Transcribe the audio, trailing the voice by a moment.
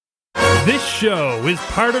This show is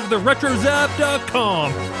part of the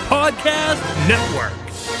RetroZap.com podcast network.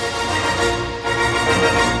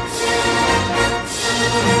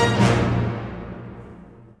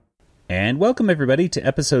 And welcome everybody to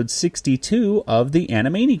episode 62 of the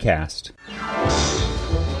Animaniacast.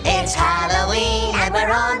 It's Halloween and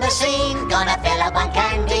we're on the scene. Gonna fill up on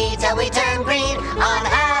candy till we turn green. On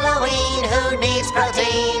Halloween, who needs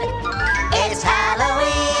protein? It's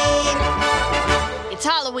Halloween. It's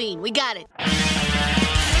Halloween, we got it.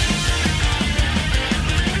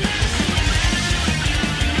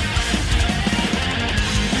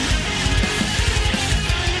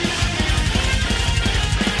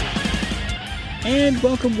 And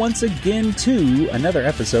welcome once again to another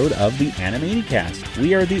episode of the Animaniacast.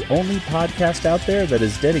 We are the only podcast out there that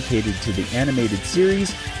is dedicated to the animated series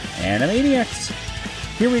Animaniacs.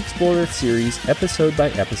 Here we explore the series episode by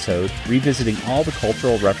episode, revisiting all the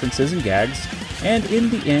cultural references and gags, and in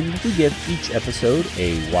the end, we give each episode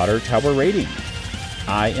a water tower rating.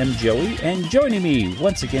 I am Joey, and joining me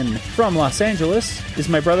once again from Los Angeles is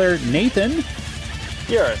my brother Nathan.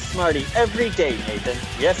 You're a smarty every day, Nathan.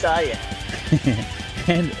 Yes, I am.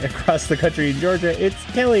 And across the country in Georgia, it's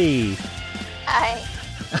Kelly. Hi.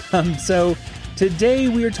 So today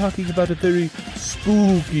we are talking about a very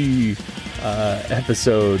spooky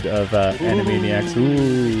episode of Animaniacs.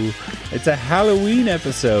 Ooh, it's a Halloween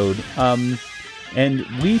episode. And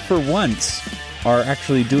we, for once, are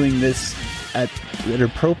actually doing this at an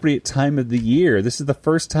appropriate time of the year. This is the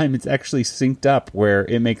first time it's actually synced up where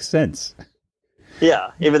it makes sense.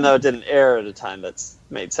 Yeah, even though it didn't air at a time that's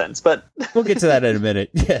made sense, but we'll get to that in a minute.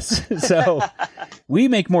 Yes. So we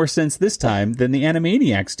make more sense this time than the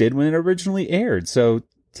Animaniacs did when it originally aired. So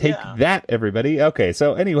take that, everybody. Okay.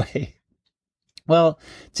 So anyway, well,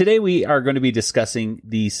 today we are going to be discussing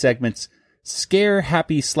the segments Scare,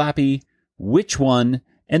 Happy, Slappy, Which One?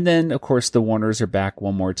 And then, of course, the Warners are back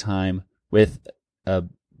one more time with a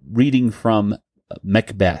reading from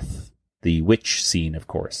MacBeth. The witch scene, of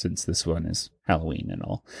course, since this one is Halloween and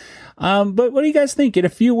all. But what do you guys think? In a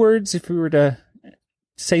few words, if we were to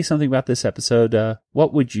say something about this episode,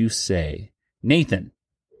 what would you say? Nathan?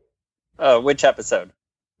 Which episode?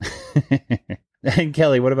 And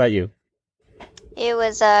Kelly, what about you? It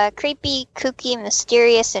was creepy, kooky,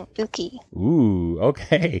 mysterious, and ooky. Ooh,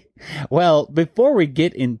 okay. Well, before we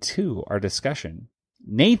get into our discussion,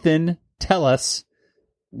 Nathan, tell us,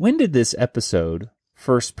 when did this episode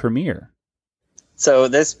first premiere? So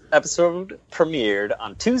this episode premiered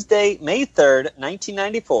on Tuesday, May 3rd,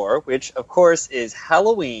 1994, which, of course, is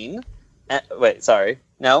Halloween.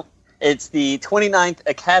 No. It's the 29th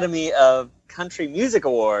Academy of Country Music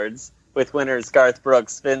Awards, with winners Garth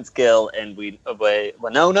Brooks, Vince Gill, and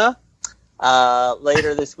Winona.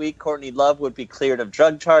 Later this week, Courtney Love would be cleared of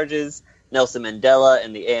drug charges. Nelson Mandela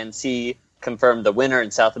and the ANC confirmed the winner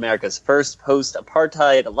in South America's first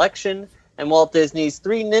post-apartheid election. And Walt Disney's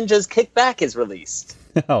Three Ninjas Kick Back is released.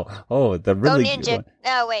 Oh, the really Go Ninja. good one.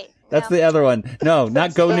 Oh, wait. That's the other one. No,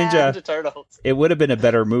 not Go Ninja. Ninja Turtles. It would have been a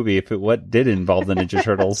better movie if it did involve the Ninja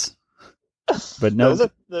Turtles. But no.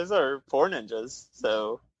 Those are four ninjas,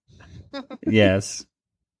 so... Yes.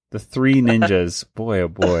 The Three Ninjas. Boy, oh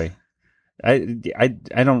boy. I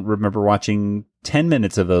don't remember watching 10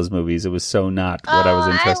 minutes of those movies. It was so not what I was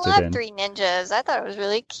interested in. I love Three Ninjas. I thought it was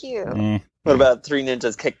really cute. What about Three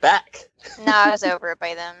Ninjas Kick Back? No, I was over it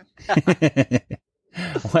by then.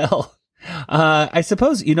 Well, I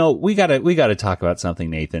suppose, we gotta talk about something,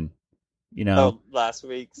 Nathan. Last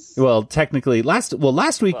week's. Well, technically, last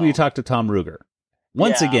week we talked to Tom Ruger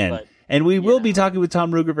once again, and we will be talking with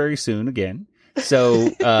Tom Ruger very soon again. So,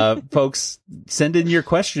 folks, send in your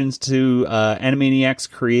questions to Animaniacs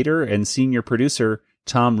creator and senior producer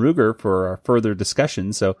Tom Ruger for our further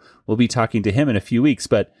discussion. So we'll be talking to him in a few weeks.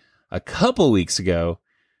 But a couple weeks ago,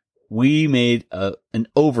 we made an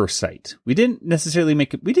oversight. We didn't really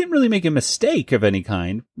make a mistake of any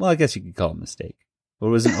kind. Well, I guess you could call it a mistake. But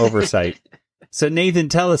it was an oversight. So Nathan,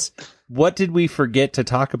 tell us, what did we forget to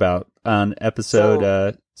talk about on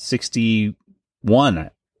episode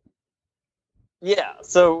 61? Yeah,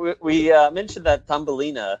 so we mentioned that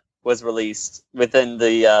Thumbelina was released within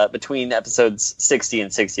the between episodes 60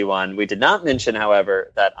 and 61. We did not mention,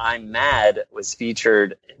 however, that I'm Mad was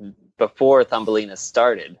featured before Thumbelina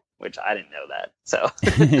started, which I didn't know that. So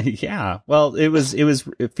yeah, well, it was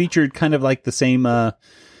featured kind of like the same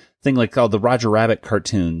thing like called the Roger Rabbit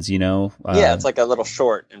cartoons, yeah, it's like a little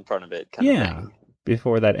short in front of it. Kind of thing.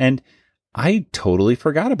 Before that, and I totally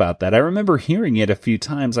forgot about that. I remember hearing it a few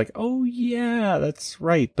times, like, oh yeah, that's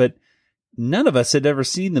right. But none of us had ever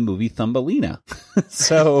seen the movie Thumbelina.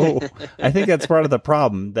 So I think that's part of the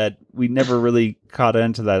problem, that we never really caught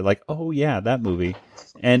into that. Like, oh yeah, that movie.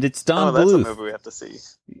 And it's Don Bluth. That's a movie we have to see.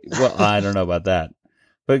 Well, I don't know about that.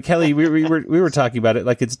 But Kelly, we were talking about it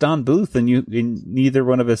like it's Don Bluth, and neither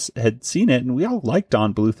one of us had seen it, and we all like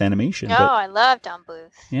Don Bluth animation. No, I love Don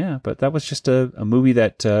Bluth. Yeah, but that was just a movie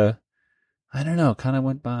that I don't know, kind of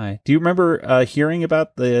went by. Do you remember hearing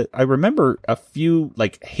about I remember a few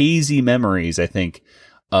like hazy memories. I think.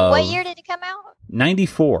 What year did it come out?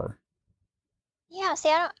 94. Yeah, see,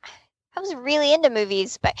 I was really into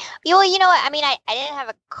movies, but you know what? I mean, I didn't have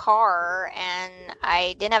a car and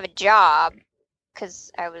I didn't have a job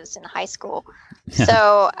because I was in high school.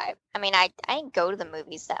 So, I didn't go to the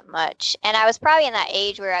movies that much. And I was probably in that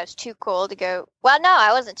age where I was too cool to go. Well, no,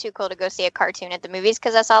 I wasn't too cool to go see a cartoon at the movies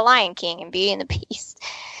because I saw Lion King and Beauty and the Beast.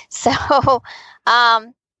 So,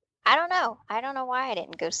 I don't know. I don't know why I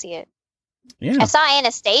didn't go see it. Yeah. I saw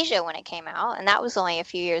Anastasia when it came out, and that was only a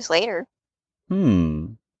few years later.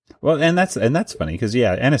 Well, and that's funny because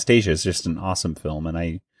Anastasia is just an awesome film, and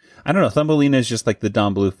I don't know, Thumbelina is just like the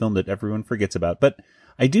Don Bluth film that everyone forgets about, but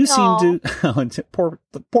I do seem to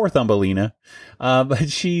poor Thumbelina, but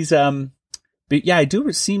she's but yeah, I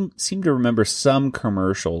do seem to remember some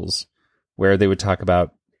commercials where they would talk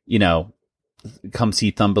about, come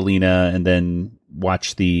see Thumbelina and then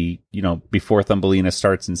watch the, before Thumbelina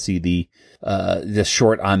starts and see the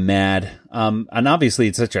short I'm Mad. And obviously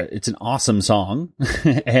it's an awesome song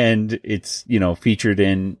and it's, featured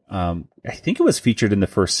in, I think it was featured in the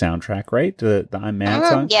first soundtrack, right? The I'm Mad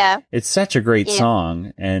song. Yeah. It's such a great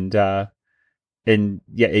song. And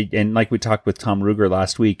like we talked with Tom Ruger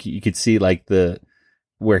last week, you could see like the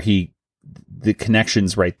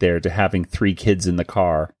connections right there to having 3 kids in the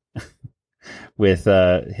car. With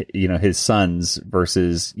his sons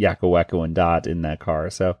versus Yakko, Wekko, and Dot in that car.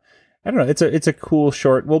 So I don't know. It's a cool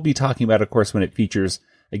short. We'll be talking about, of course, when it features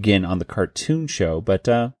again on the cartoon show. But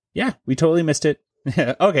we totally missed it.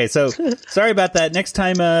 Okay, so sorry about that. Next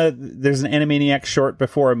time there's an Animaniacs short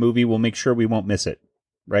before a movie, we'll make sure we won't miss it.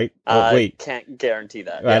 Right? Wait, can't guarantee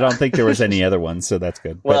that. I don't think there was any other ones, so that's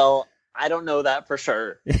good. Well. I don't know that for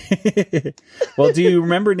sure. Well, do you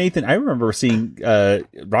remember, Nathan? I remember seeing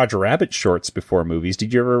Roger Rabbit shorts before movies.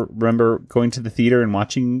 Did you ever remember going to the theater and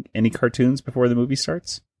watching any cartoons before the movie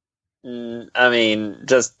starts?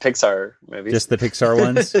 Just Pixar movies. Just the Pixar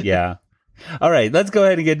ones? Yeah. All right, let's go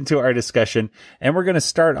ahead and get into our discussion. And we're going to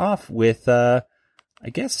start off with, I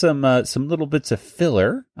guess, some little bits of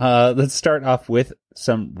filler. Let's start off with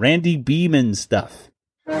some Randy Beeman stuff.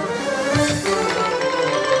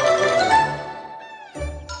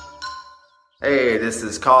 Hey, this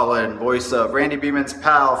is Colin, voice of Randy Beeman's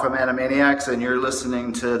pal from Animaniacs, and you're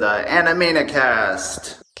listening to the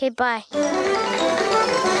Animaniacast. Okay, bye.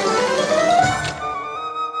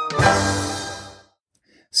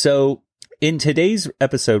 So, in today's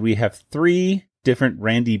episode, we have 3 different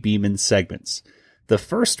Randy Beeman segments. The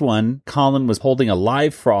first one, Colin was holding a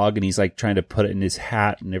live frog, and he's like trying to put it in his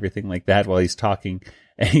hat and everything like that while he's talking.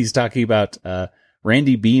 And he's talking about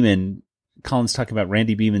Randy Beeman. Colin's talking about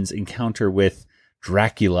Randy Beeman's encounter with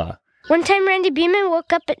Dracula. One time Randy Beeman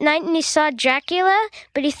woke up at night and he saw Dracula,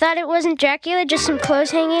 but he thought it wasn't Dracula, just some clothes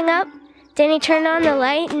hanging up. Then he turned on the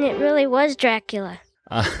light and it really was Dracula.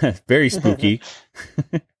 Very spooky.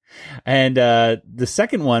 And the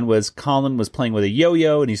second one was Colin was playing with a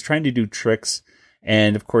yo-yo and he's trying to do tricks.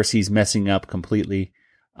 And of course he's messing up completely.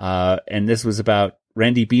 And this was about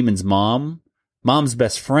Randy Beeman's mom's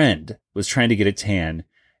best friend was trying to get a tan.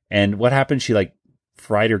 And what happened? She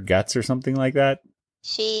fried her guts or something like that?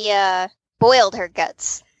 She boiled her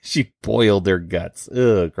guts. She boiled their guts.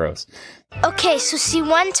 Ugh, gross. Okay, so see,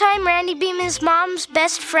 one time Randy Beeman's mom's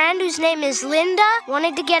best friend, whose name is Linda,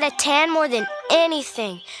 wanted to get a tan more than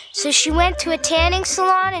anything. So she went to a tanning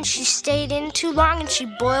salon and she stayed in too long and she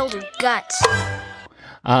boiled her guts.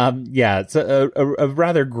 Yeah, it's a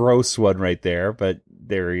rather gross one right there, but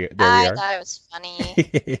there we are. I thought it was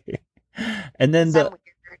funny. And then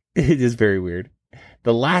it is very weird.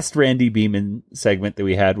 The last Randy Beeman segment that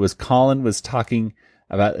we had was Colin was talking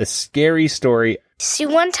about a scary story. See,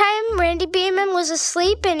 one time Randy Beeman was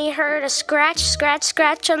asleep and he heard a scratch, scratch,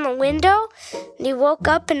 scratch on the window. And he woke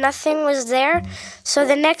up and nothing was there. So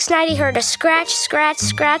the next night he heard a scratch, scratch,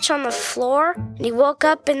 scratch on the floor. And he woke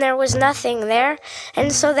up and there was nothing there.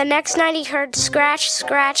 And so the next night he heard scratch,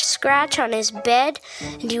 scratch, scratch on his bed.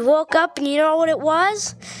 And he woke up and you know what it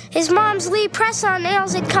was? His mom's Lee press-on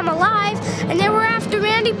nails had come alive and they were after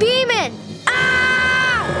Randy Beeman. Ah!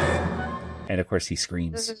 And of course he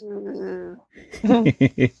screams.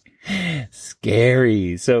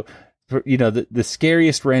 Scary. So the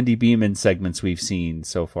scariest Randy Beeman segments we've seen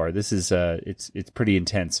so far. This is it's pretty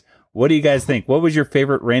intense. What do you guys think? What was your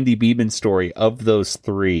favorite Randy Beeman story of those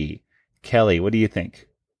three? Kelly, what do you think?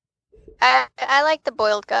 I like the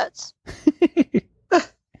boiled guts.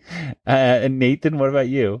 And Nathan, what about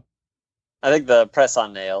you? I think the press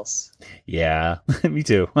on nails. Yeah, me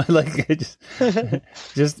too. I like it.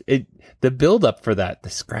 The build up for that, the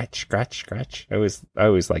scratch. I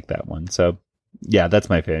always like that one. So yeah, that's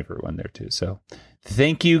my favorite one there too. So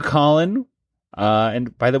thank you, Colin.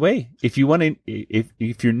 And by the way, if you want to,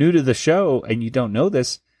 if you're new to the show and you don't know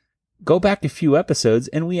this, go back a few episodes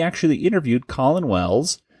and we actually interviewed Colin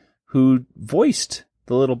Wells, who voiced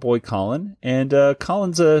the little boy Colin. And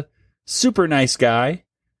Colin's a super nice guy.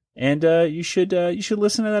 And you should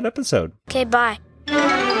listen to that episode. Okay, bye.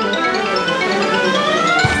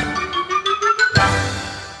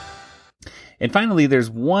 And finally, there's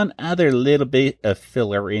one other little bit of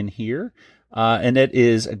filler in here, and that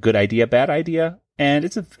is a good idea, bad idea, and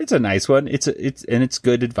it's a nice one. It's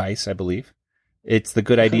good advice, I believe. It's the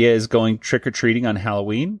good idea is going trick or treating on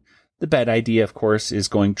Halloween. The bad idea, of course, is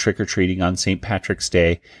going trick or treating on St. Patrick's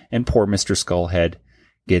Day, and poor Mr. Skullhead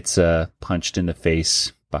gets punched in the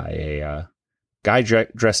face by a guy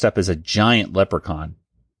dressed up as a giant leprechaun.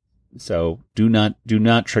 So do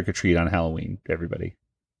not trick or treat on Halloween, everybody.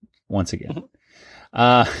 Once again,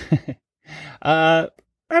 I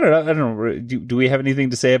don't know. Do we have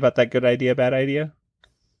anything to say about that good idea, bad idea?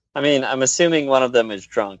 I mean, I'm assuming one of them is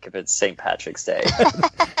drunk if it's St. Patrick's Day.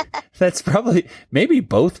 That's maybe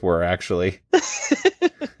both were actually.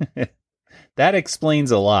 That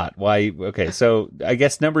explains a lot. Why? Okay, so I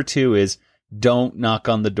guess number 2 is don't knock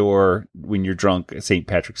on the door when you're drunk St.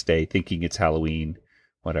 Patrick's Day thinking it's Halloween,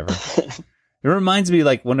 whatever. It reminds me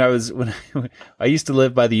like when I used to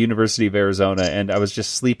live by the University of Arizona and I was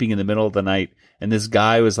just sleeping in the middle of the night and this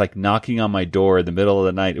guy was like knocking on my door in the middle of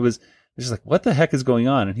the night. It was just like, what the heck is going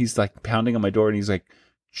on? And he's like pounding on my door and he's like,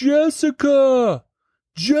 Jessica!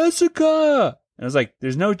 And I was like,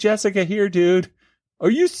 there's no Jessica here, dude.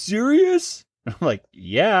 Are you serious? And I'm like,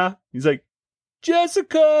 yeah. He's like,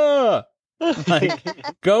 Jessica! I'm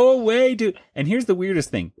like, go away, dude. And here's the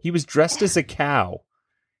weirdest thing. He was dressed as a cow.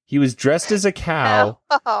 Oh,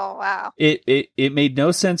 wow. It made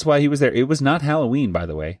no sense why he was there. It was not Halloween, by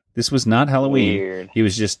the way. This was not Halloween. Weird. He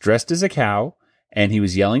was just dressed as a cow, and he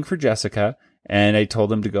was yelling for Jessica, and I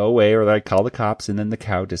told him to go away or I'd call the cops, and then the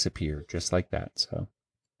cow disappeared, just like that. So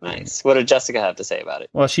nice. What did Jessica have to say about it?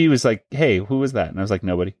 Well, she was like, hey, who was that? And I was like,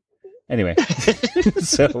 nobody. Anyway.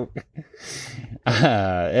 So,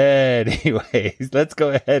 anyways, let's go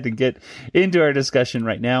ahead and get into our discussion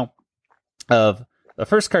right now of the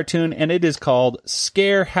first cartoon, and it is called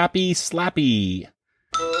Scare Happy Slappy.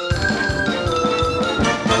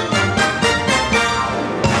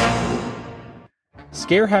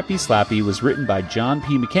 Scare Happy Slappy was written by John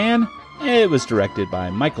P. McCann. It was directed by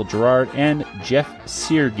Michael Gerard and Jeff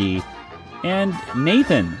Siergi. And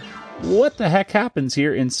Nathan, what the heck happens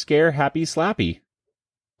here in Scare Happy Slappy?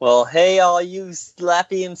 Well, hey, all you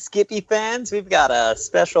Slappy and Skippy fans, we've got a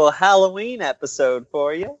special Halloween episode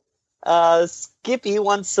for you. Skippy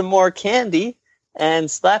wants some more candy, and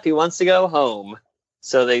Slappy wants to go home.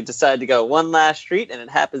 So they decide to go one last street, and it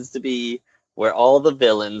happens to be where all the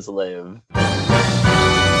villains live.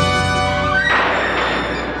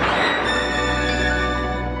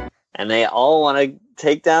 And they all want to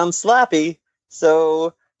take down Slappy,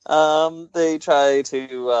 so they try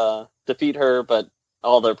to defeat her, but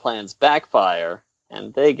all their plans backfire,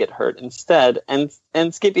 and they get hurt instead, and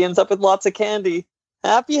Skippy ends up with lots of candy.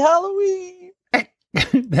 Happy Halloween!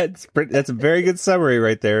 That's a very good summary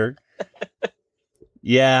right there.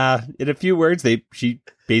 Yeah, in a few words, she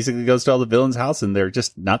basically goes to all the villains' house, and they're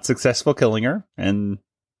just not successful killing her, and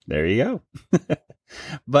there you go.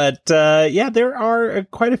 But yeah, there are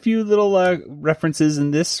quite a few little references in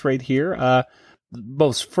this right here.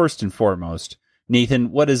 First and foremost,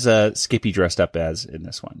 Nathan, what is Skippy dressed up as in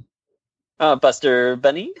this one? Buster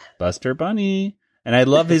Bunny. Buster Bunny, and I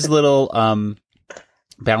love his little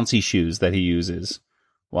bouncy shoes that he uses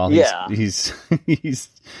while he's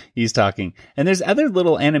talking. And there's other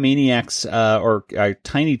little Animaniacs or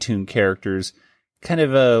Tiny Toon characters kind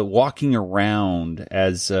of walking around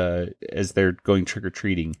as they're going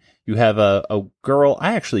trick-or-treating. You have a girl,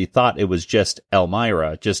 I actually thought it was just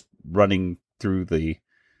Elmira just running through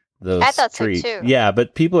those I thought streets. so too. Yeah,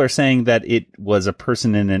 but people are saying that it was a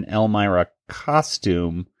person in an Elmira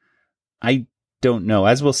costume. I don't know.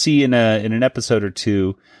 As we'll see in an episode or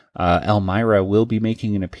two, Elmira will be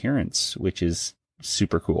making an appearance, which is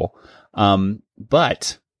super cool.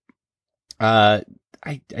 But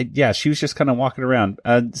yeah, she was just kind of walking around.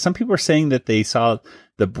 Some people are saying that they saw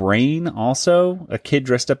the Brain also, a kid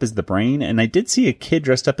dressed up as the Brain. And I did see a kid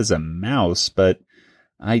dressed up as a mouse, but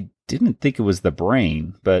I didn't think it was the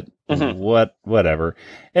Brain, but whatever.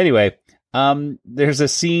 Anyway, there's a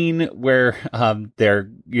scene where, they're,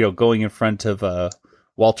 going in front of,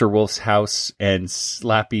 Walter Wolf's house, and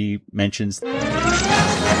Slappy mentions, "Look,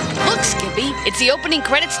 Skippy, it's the opening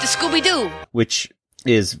credits to Scooby-Doo." Which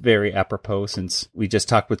is very apropos, since we just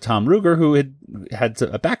talked with Tom Ruger, who had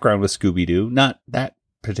a background with Scooby-Doo. Not that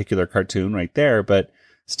particular cartoon right there, but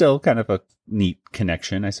still kind of a neat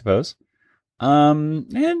connection, I suppose.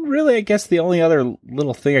 And really, I guess the only other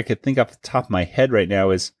little thing I could think off the top of my head right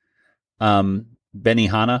now is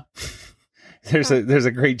Benihana. There's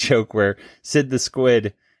a great joke where Sid the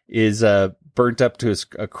Squid is burnt up to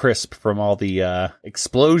a crisp from all the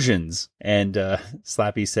explosions, and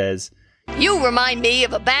Slappy says, "You remind me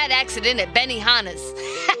of a bad accident at Benihana's."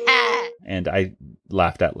 And I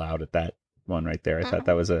laughed out loud at that one right there. I thought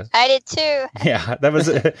that was I did too. Yeah, that was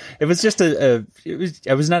it was just I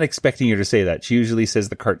was not expecting her to say that. She usually says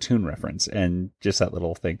the cartoon reference, and just that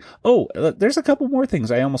little thing. Oh, there's a couple more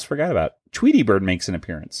things I almost forgot about. Tweety Bird makes an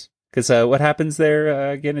appearance. Because what happens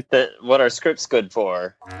there again? What are scripts good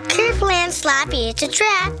for? Careful, Aunt Slappy. It's a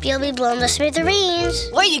trap. You'll be blown to smithereens.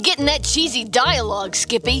 Where you getting that cheesy dialogue,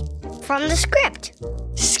 Skippy? From the script.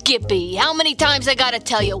 Skippy, how many times I gotta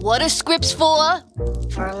tell you what a script's for?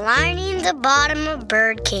 For lining the bottom of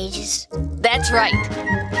bird cages. That's right.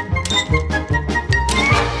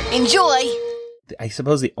 Enjoy. I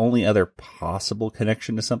suppose the only other possible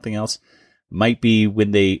connection to something else might be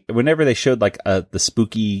whenever they showed like the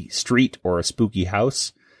spooky street or a spooky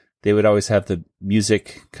house, they would always have the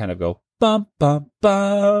music kind of go bum bum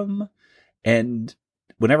bum, and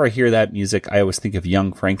whenever I hear that music, I always think of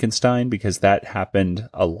Young Frankenstein, because that happened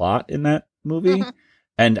a lot in that movie.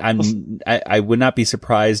 And I would not be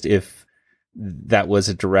surprised if that was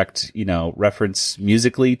a direct, reference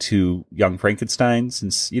musically to Young Frankenstein,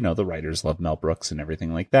 since, the writers love Mel Brooks and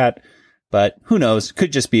everything like that. But who knows?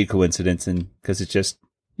 Could just be a coincidence, and because it's just,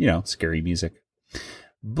 scary music.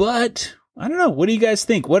 But I don't know. What do you guys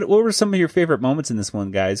think? What were some of your favorite moments in this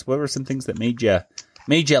one, guys? What were some things that made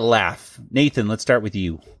you laugh? Nathan, let's start with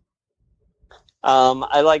you.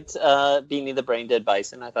 I liked Beanie the Brain Dead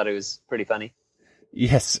Bison. I thought it was pretty funny.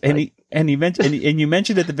 Yes, and you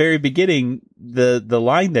mentioned at the very beginning the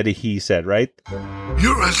line that he said, right?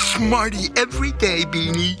 "You're a smarty every day,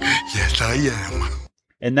 Beanie." "Yes, I am."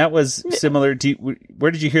 And that was similar to,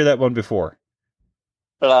 where did you hear that one before?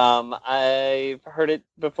 I've heard it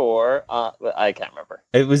before. I can't remember.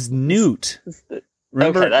 It was Newt.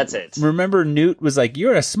 Remember, okay, that's it. Remember Newt was like,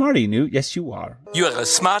 "You're a smarty, Newt." "Yes, you are." "You are a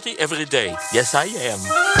smarty every day." "Yes, I am."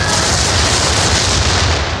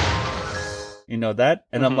 You know that?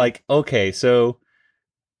 And I'm like, okay, so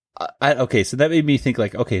so that made me think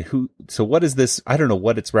like, okay, so what is this? I don't know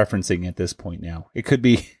what it's referencing at this point now. It could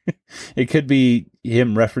be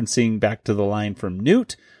him referencing back to the line from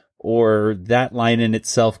Newt, or that line in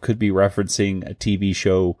itself could be referencing a TV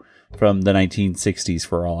show from the 1960s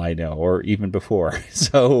for all I know, or even before.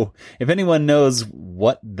 So if anyone knows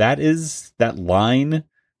what that is, that line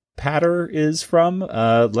patter is from,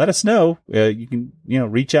 let us know. You can,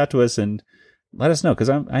 reach out to us and let us know, because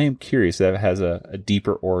I am curious that it has a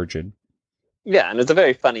deeper origin. Yeah, and it's a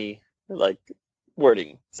very funny,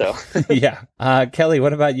 wording. So yeah. Kelly,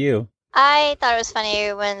 what about you? I thought it was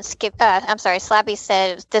funny when Slappy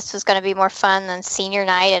said this was going to be more fun than senior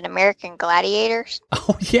night at American Gladiators.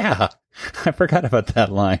 Oh yeah, I forgot about that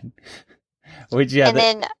line. Which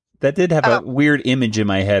that did have a weird image in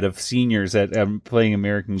my head of seniors at playing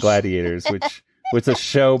American Gladiators, which was a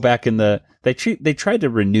show back in the. They tried to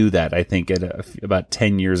renew that, I think, about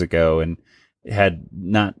 10 years ago, and it had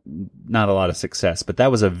not a lot of success. But that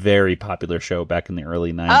was a very popular show back in the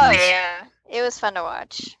early 90s. Oh yeah, it was fun to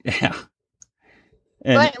watch. Yeah.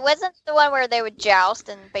 But wasn't the one where they would joust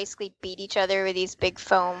and basically beat each other with these big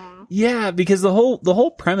foam? Yeah, because the whole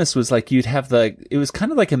premise was like you'd have it was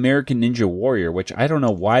kind of like American Ninja Warrior, which I don't know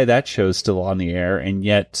why that show's still on the air, and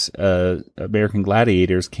yet American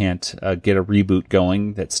Gladiators can't get a reboot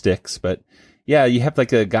going that sticks. But yeah, you have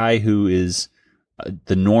like a guy who is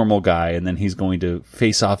the normal guy, and then he's going to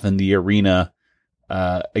face off in the arena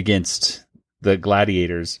against the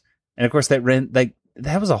gladiators, and of course that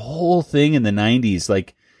was a whole thing in the 90s,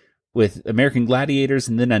 like with American Gladiators,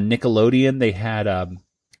 and then on Nickelodeon they had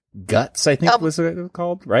Guts, I think was what it was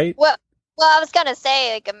called, right? Well, I was gonna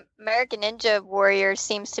say like American Ninja Warrior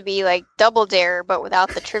seems to be like Double Dare, but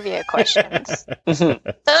without the trivia questions. So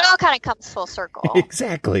it all kind of comes full circle.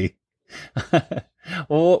 Exactly.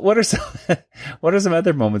 Well, what are some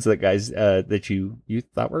other moments that guys that you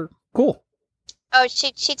thought were cool? Oh,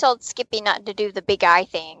 she told Skippy not to do the big eye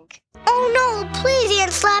thing. Oh no, please,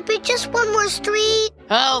 Aunt Slappy, just one more street.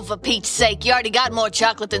 Oh, for Pete's sake, you already got more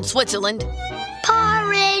chocolate than Switzerland. Paw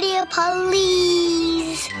radio,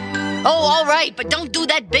 please. Oh, all right, but don't do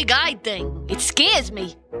that big eye thing. It scares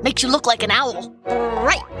me. Makes you look like an owl.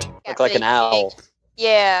 Right. Look like an owl.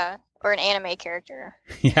 Yeah, or an anime character.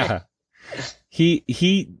 Yeah.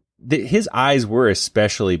 His eyes were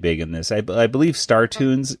especially big in this. I believe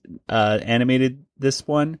Startoons animated this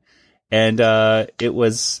one, and it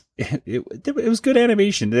was good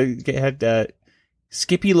animation. It had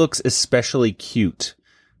Skippy looks especially cute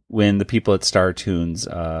when the people at Startoons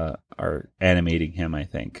are animating him, I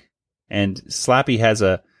think. And Slappy has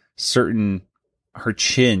her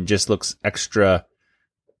chin just looks extra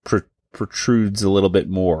protrudes a little bit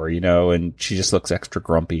more, and she just looks extra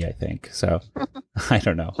grumpy, I think. So, I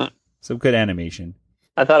don't know. Some good animation.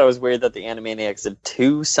 I thought it was weird that the Animaniacs did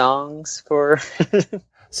 2 songs for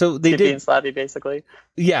so they Skippy did, and Slappy, basically.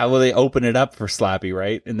 Yeah, well, they open it up for Slappy,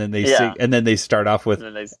 right? And then they sing, and then they start off with,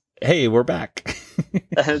 hey, we're back.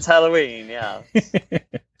 It's Halloween, yeah.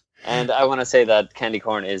 And I want to say that candy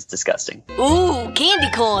corn is disgusting. Ooh,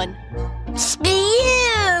 candy corn. Spew.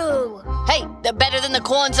 Hey, they're better than the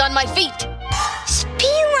corns on my feet. Spew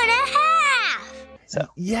and a half. So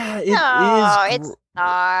yeah, it's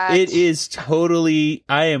not. It is totally.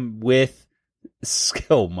 I am with.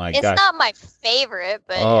 Oh my god! It's not my favorite,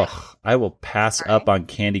 but I will pass up on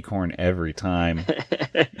candy corn every time.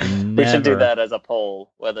 We should do that as a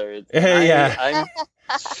poll. Whether it's I'm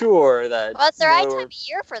sure that. Well, it's the right time of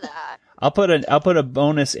year for that. I'll put a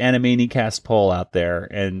bonus Animaniacast poll out there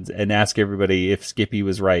and ask everybody if Skippy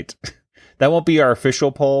was right. That won't be our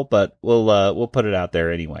official poll, but we'll put it out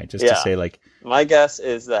there anyway, just to say like. My guess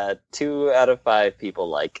is that 2 out of 5 people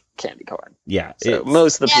like candy corn. Yeah, so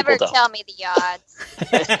most of the people don't. Never tell me the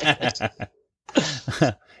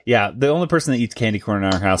odds. Yeah, the only person that eats candy corn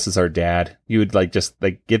in our house is our dad. You would just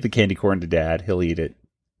give the candy corn to Dad. He'll eat it.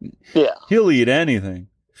 Yeah, he'll eat anything.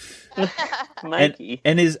 Mikey,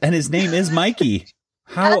 and his name is Mikey.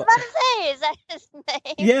 How? I was about to say, is that his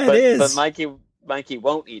name? Yeah, it is. But Mikey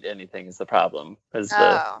won't eat anything. Is the problem? If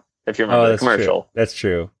you remember the commercial, that's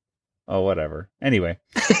true. Oh, whatever. Anyway,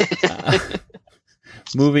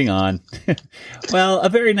 moving on. Well, a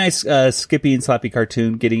very nice Skippy and Slappy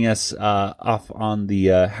cartoon, getting us off on the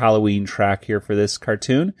Halloween track here for this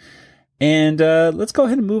cartoon. And let's go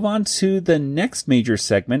ahead and move on to the next major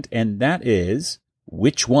segment, and that is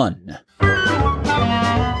Which One?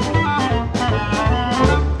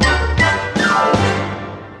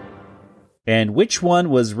 And Which One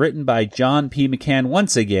was written by John P. McCann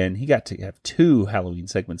once again. He got to have 2 Halloween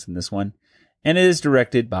segments in this one. And it is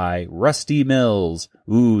directed by Rusty Mills.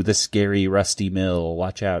 Ooh, the scary Rusty Mill.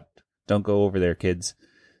 Watch out. Don't go over there, kids.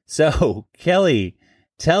 So, Kelly,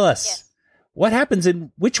 tell us, what happens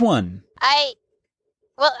in Which One?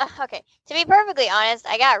 Okay. To be perfectly honest,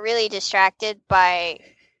 I got really distracted by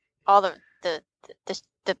all the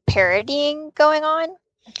parodying going on.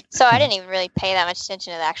 So I didn't even really pay that much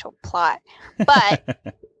attention to the actual plot. But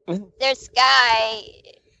there's guy,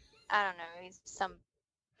 I don't know, he's some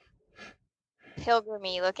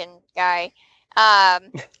pilgrimy looking guy.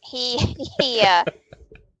 He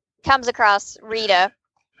comes across Rita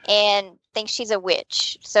and thinks she's a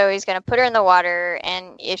witch. So he's going to put her in the water,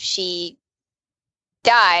 and if she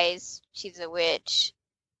dies, she's a witch.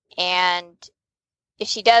 And if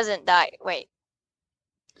she doesn't die, wait.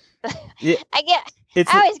 Yeah. I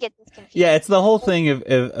always get this confused. Yeah, it's the whole thing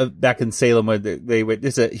of back in Salem where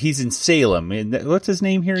he's in Salem. And what's his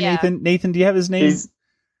name here, Nathan? Nathan, do you have his name?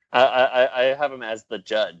 I have him as the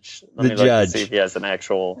judge. Let me judge. see if he has an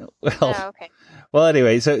actual. Okay. Well,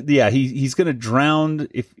 anyway, so yeah, he's going to drown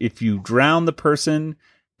if you drown the person,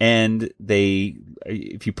 and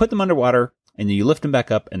if you put them underwater and you lift them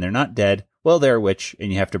back up and they're not dead, well, they're a witch and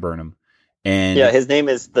you have to burn them. And his name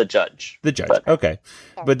is the judge. The judge. Okay.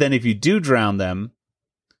 But then if you do drown them,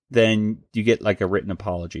 then you get a written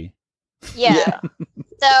apology. Yeah.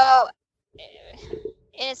 So,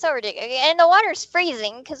 and it's so ridiculous. And the water's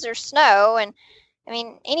freezing because there's snow. And I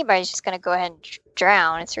mean, anybody's just going to go ahead and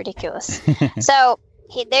drown. It's ridiculous. So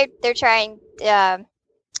they're trying to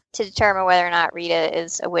determine whether or not Rita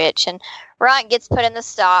is a witch. And Ron gets put in the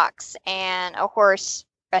stocks, and a horse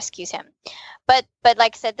rescues him. But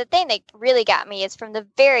like I said, the thing that really got me is from the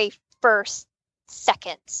very first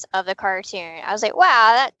seconds of the cartoon. I was like,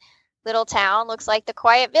 wow, that little town looks like the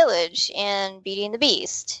Quiet Village in Beauty and the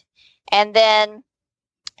Beast. And then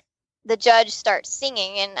the judge starts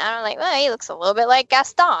singing, and I'm like, well, he looks a little bit like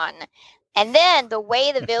Gaston. And then the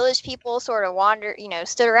way the village people sort of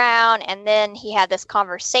stood around, and then he had this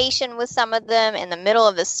conversation with some of them in the middle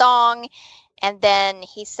of the song, and then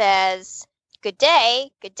he says, "Good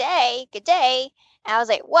day, good day, good day." And I was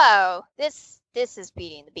like, "Whoa, this is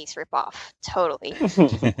Beauty and the Beast ripoff, totally."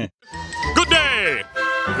 Good day,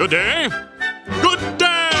 good day, good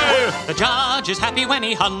day. The judge is happy when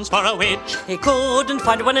he hunts for a witch. He couldn't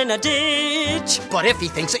find one in a ditch. But if he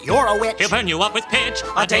thinks that you're a witch, he'll burn you up with pitch.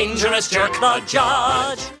 A dangerous jerk, the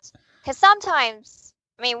judge. Because sometimes,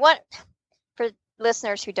 for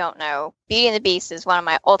listeners who don't know, Beauty and the Beast is one of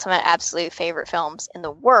my ultimate absolute favorite films in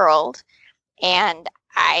the world. And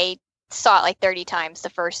I saw it like 30 times the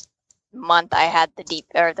first month I had the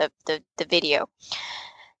video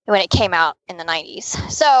when it came out in the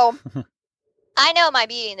 90s. So I know my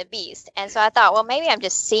Beauty and the Beast, and so I thought, well, maybe I'm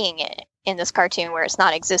just seeing it in this cartoon where it's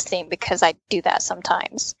not existing, because I do that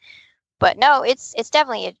sometimes. But no, it's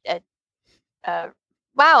definitely I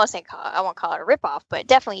won't call it a ripoff, but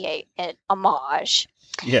definitely an homage.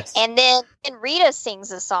 Yes. And then Rita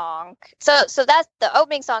sings a song. So that's the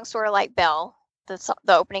opening song, sort of like Belle, the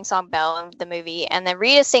opening song Belle in the movie, and then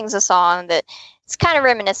Rita sings a song that it's kind of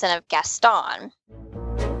reminiscent of Gaston.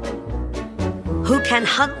 Who can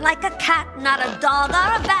hunt like a cat, not a dog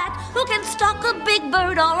or a bat? Who can stalk a big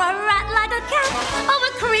bird or a rat like a cat? Oh,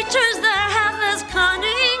 with creatures that are half as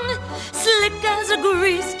cunning, slick as a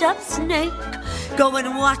greased-up snake. Go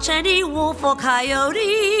and watch any wolf or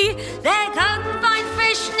coyote. They couldn't find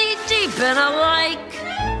fish knee-deep in a lake.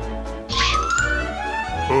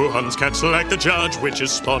 Who hunts cats like the judge?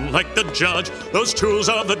 Witches spawn like the judge. Those tools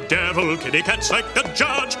are the devil. Kitty cats like the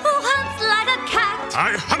judge. Who hunts like a cat?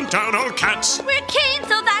 I hunt down all cats. We're keen,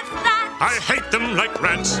 so that's that. I hate them like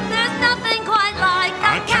rats. There's nothing quite like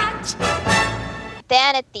a cat.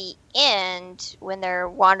 Then at the end, when they're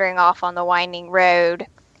wandering off on the winding road,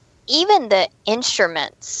 even the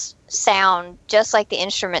instruments sound just like the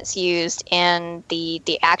instruments used in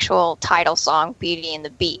the actual title song, Beauty and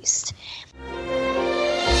the Beast.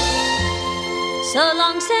 So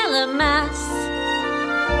long, Sailor Mass.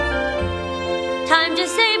 Time to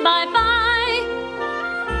say bye-bye.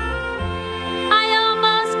 I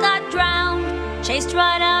almost got drowned, chased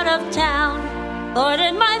right out of town,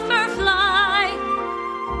 boarded my fur fly.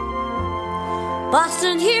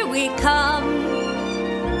 Boston, here we come.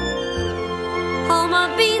 Home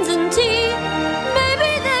of beans and tea.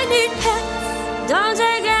 Maybe they need pets. Don't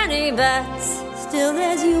take any bets. Still,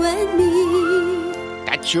 there's you and me.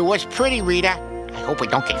 That sure was pretty, Rita. I hope we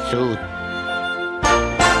don't get sued.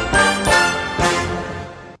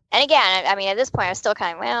 And again, at this point, I'm still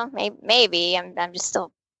kind of, maybe. I'm just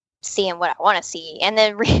still seeing what I want to see. And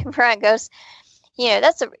then Brian goes,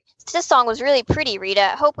 this song was really pretty,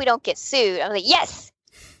 Rita. Hope we don't get sued. I was like, yes,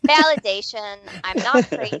 validation. I'm not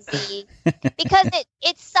crazy. Because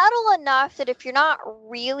it's subtle enough that if you're not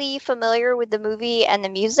really familiar with the movie and the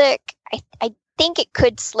music, I think it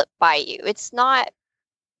could slip by you. It's not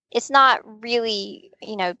really,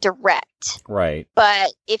 direct. Right.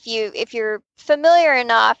 But if you're familiar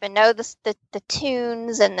enough and know the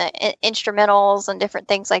tunes and the instrumentals and different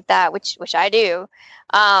things like that, which I do,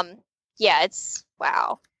 it's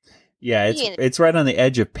wow. Yeah, it's right on the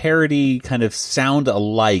edge of parody, kind of sound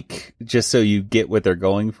alike, just so you get what they're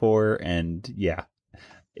going for, and yeah.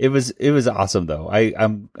 It was awesome though.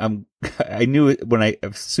 I knew it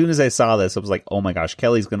as soon as I saw this, I was like, oh my gosh,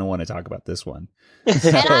 Kelly's going to want to talk about this one.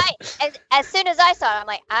 And as soon as I saw it, I'm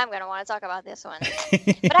like, I'm going to want to talk about this one.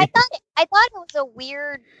 But I thought it was a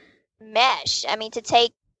weird mesh. To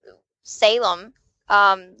take Salem,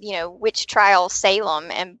 witch trial Salem,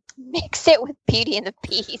 and mix it with Beauty and the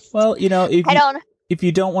Beast. Well, if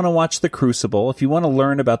you don't want to watch The Crucible, if you want to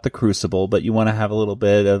learn about The Crucible, but you want to have a little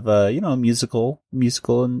bit of, musical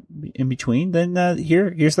in between, then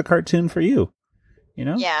here's the cartoon for you.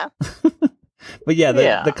 Yeah. But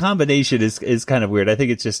yeah, the combination is kind of weird. I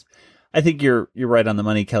think you're right on the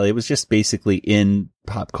money, Kelly. It was just basically in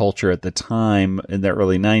pop culture at the time in the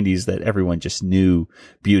early 90s that everyone just knew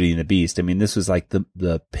Beauty and the Beast. This was like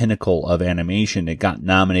the pinnacle of animation. It got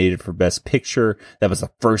nominated for Best Picture. That was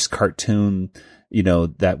the first cartoon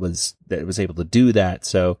that was able to do that.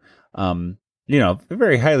 So, a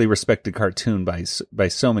very highly respected cartoon by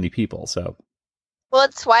so many people. So, well,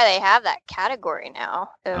 it's why they have that category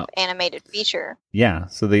now of animated feature. Yeah.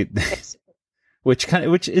 So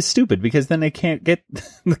which is stupid because then they can't get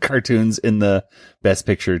the cartoons in the Best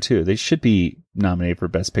Picture too. They should be nominated for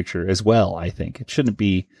Best Picture as well. I think it shouldn't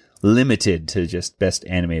be limited to just Best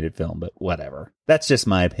Animated Film, but whatever. That's just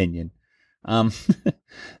my opinion.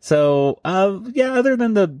 So, other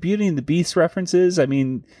than the Beauty and the Beast references, I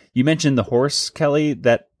mean, you mentioned the horse, Kelly.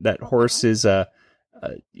 That horse is, Of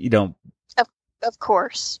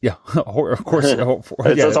course. Yeah, of course.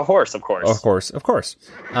 It's a horse, of course. Of course.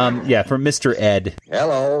 From Mr. Ed.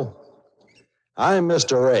 Hello, I'm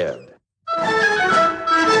Mr. Ed.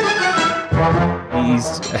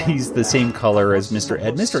 He's the same color as Mr.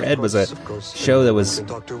 Ed. Mr. Ed was a show that was,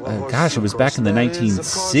 it was back in the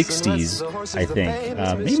 1960s, I think.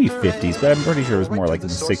 Maybe 50s, but I'm pretty sure it was more like in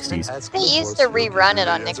the 60s. They used to rerun it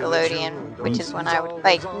on Nickelodeon, which is when I would,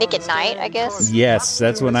 like, Nick at Night, I guess. Yes,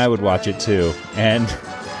 that's when I would watch it too. And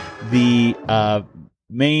the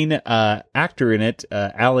main actor in it,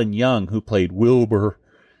 Alan Young, who played Wilbur,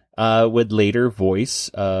 would later voice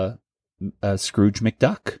Scrooge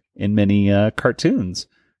McDuck in many cartoons.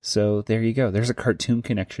 So there you go. There's a cartoon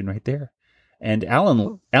connection right there. And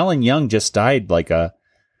Alan Young just died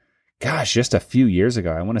just a few years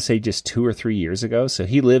ago. I want to say just 2 or 3 years ago. So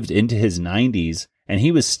he lived into his 90s, and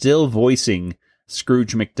he was still voicing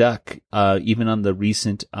Scrooge McDuck, even on the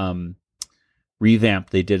recent revamp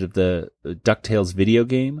they did of the DuckTales video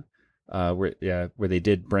game, where they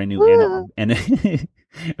did brand new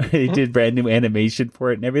they did brand new animation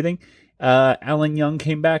for it and everything. Alan Young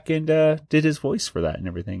came back and did his voice for that and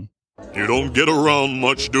everything. You don't get around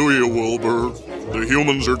much, do you, Wilbur? The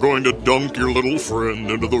humans are going to dunk your little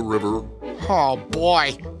friend into the river. Oh,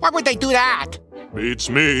 boy. Why would they do that?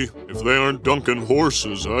 Beats me. If they aren't dunking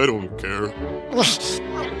horses, I don't care.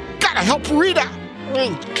 Gotta help Rita.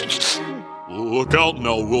 Look out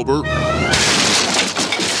now, Wilbur.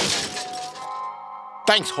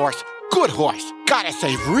 Thanks, horse. Good horse. Gotta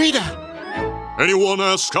save Rita. Anyone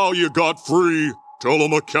asks how you got free, tell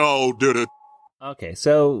them a cow did it. Okay,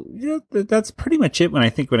 so that's pretty much it when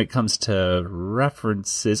it comes to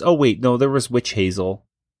references. Oh, wait, no, there was Witch Hazel.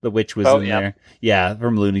 The witch was in there. Yeah,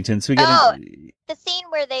 from Looney Tunes. So the scene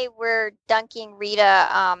where they were dunking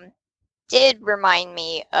Rita did remind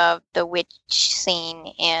me of the witch scene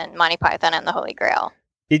in Monty Python and the Holy Grail.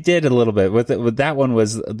 It did a little bit. With that one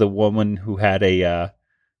was the woman who had a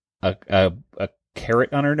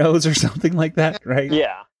carrot on her nose or something like that, right?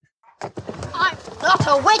 Yeah. I'm not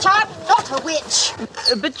a witch, I'm not a witch.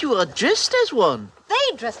 But you are dressed as one. They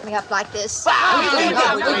dressed me up like this.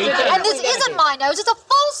 And this isn't my nose, it's a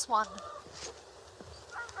false one.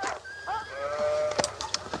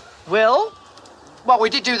 Well? Well, we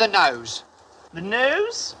did do the nose. The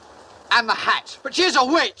nose? And the hat. But she's a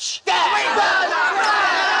witch.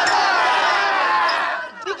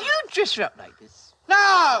 Did you dress her up like this?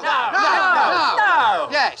 No.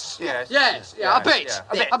 Yes. Yeah, a bit.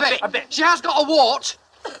 She has got a wart.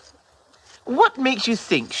 What makes you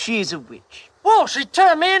think she's a witch? Well, she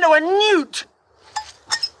turned me into a newt.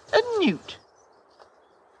 A newt?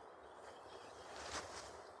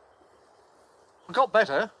 I got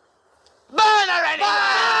better. Burn her anyway!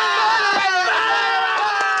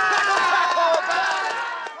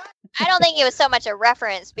 I don't think it was so much a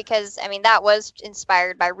reference because, I mean, that was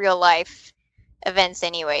inspired by real life events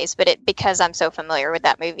anyways, but because I'm so familiar with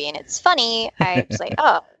that movie and it's funny, I was like,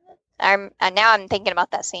 now I'm thinking about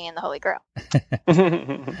that scene in the Holy Grail.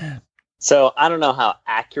 So I don't know how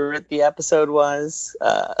accurate the episode was.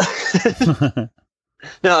 No,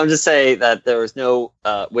 I'm just saying that there was no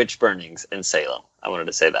witch burnings in Salem. I wanted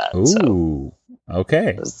to say that. Ooh,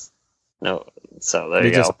 okay. No, so there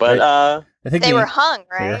you go. But I think they were hung,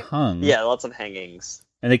 right? They were hung. Yeah, lots of hangings.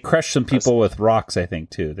 And they crushed some people with rocks, I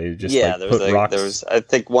think, too. They just put rocks. I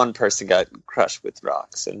think one person got crushed with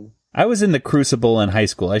rocks. And I was in the Crucible in high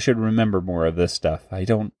school. I should remember more of this stuff. I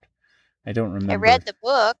don't remember. I read the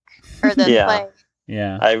book or the play.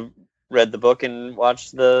 Yeah, I read the book and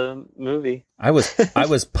watched the movie. I was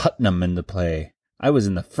Putnam in the play. I was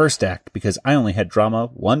in the first act because I only had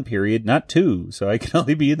drama 1 period, not 2, so I could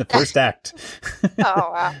only be in the first act.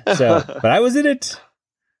 Oh wow! But I was in it.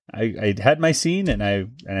 I had my scene and I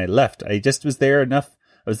left. I just was there enough.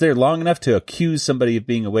 I was there long enough to accuse somebody of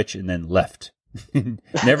being a witch and then left,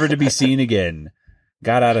 never to be seen again.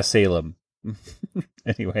 Got out of Salem.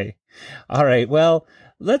 Anyway, all right. Well,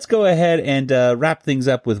 let's go ahead and wrap things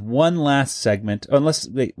up with one last segment. Unless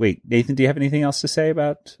wait, Nathan, do you have anything else to say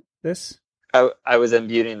about this? I was in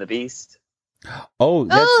Beauty and the Beast. Oh,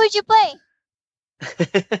 who'd you play?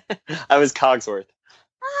 I was Cogsworth.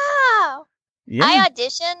 Oh. Yeah. I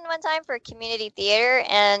auditioned one time for community theater,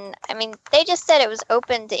 and I mean, they just said it was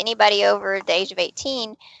open to anybody over the age of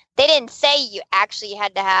 18. They didn't say you actually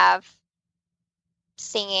had to have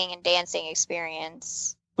singing and dancing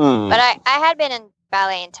experience. But I had been in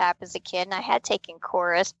ballet and tap as a kid, and I had taken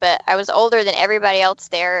chorus, but I was older than everybody else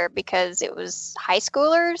there because it was high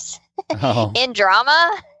schoolers. in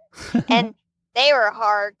drama, and they were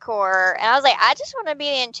hardcore. And I was like, I just want to be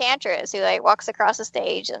the enchantress who like walks across the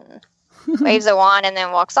stage and waves a wand and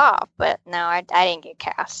then walks off. But no, I didn't get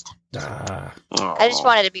cast. I just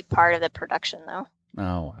wanted to be part of the production, though.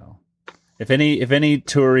 Oh well. If any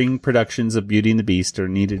touring productions of Beauty and the Beast are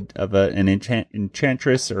needed of an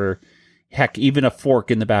enchantress, or heck, even a fork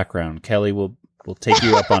in the background, Kelly will take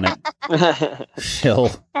you up on it. She'll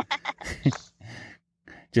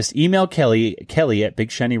just email Kelly at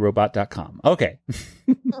bigshinyrobot.com. Okay.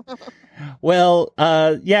 Well,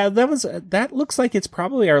 yeah, that looks like it's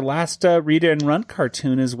probably our last Rita and Runt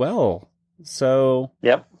cartoon as well. So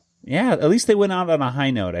yep. Yeah, at least they went out on a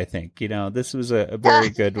high note, I think. This was a very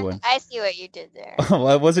good one. I see what you did there. Well,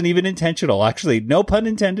 it wasn't even intentional. Actually, no pun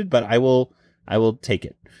intended, but I will take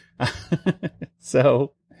it.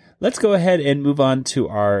 So let's go ahead and move on to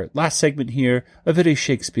our last segment here, a very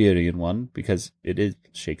Shakespearean one, because it is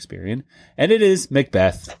Shakespearean, and it is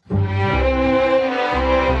Macbeth.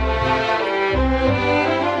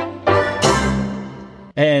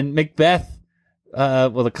 And Macbeth,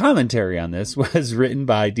 the commentary on this was written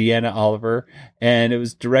by Deanna Oliver, and it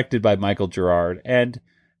was directed by Michael Gerard and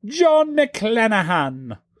John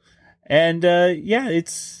McClanahan. And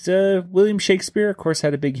it's William Shakespeare, of course,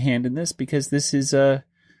 had a big hand in this, because this is the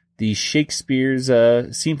Shakespeare's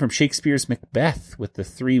scene from Shakespeare's Macbeth with the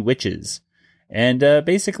three witches. And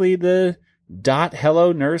basically the Dot,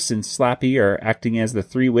 Hello, Nurse, and Slappy are acting as the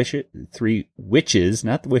three witches,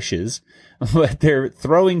 not the wishes, but they're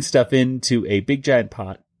throwing stuff into a big giant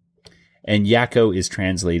pot. And Yakko is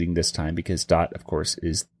translating this time, because Dot, of course,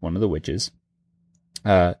 is one of the witches.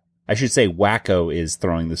 I should say Wacko is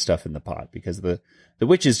throwing the stuff in the pot, because the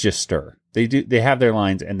witches just stir. They have their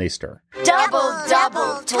lines and they stir. Double,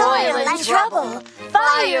 double, toil and trouble,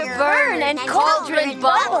 fire burn and cauldron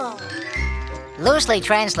bubble. Loosely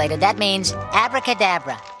translated, that means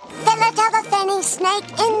abracadabra. Fillet of a fenny snake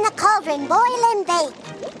in the cauldron, boil and bake.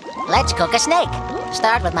 Let's cook a snake.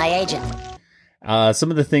 Start with my agent. Some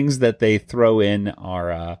of the things that they throw in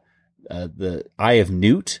are the Eye of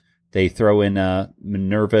Newt. They throw in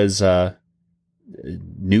Minerva's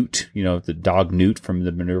Newt, the dog Newt from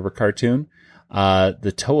the Minerva cartoon.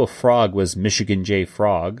 The toe of frog was Michigan J.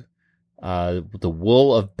 Frog. The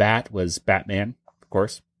wool of bat was Batman, of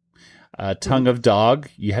course. Tongue of dog,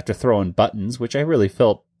 you have to throw in Buttons, which I really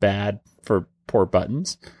felt bad for poor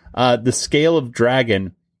Buttons. The scale of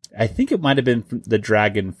dragon, I think it might have been the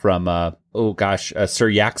dragon from, Sir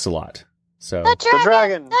Yaxalot. So the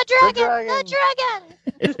dragon.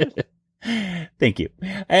 Thank you.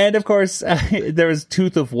 And of course, there was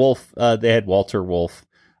Tooth of Wolf. They had Walter Wolf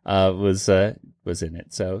was in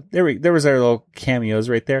it. So there was our little cameos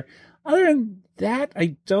right there. Other than that,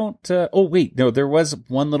 I don't. There was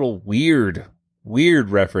one little weird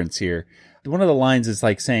reference here. One of the lines is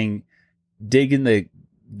like saying, "Gig in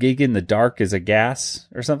the dark is a gas"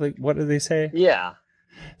 or something. What do they say? Yeah.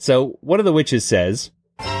 So one of the witches says,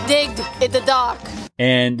 "Dig in the dark,"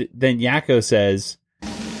 and then Yakko says,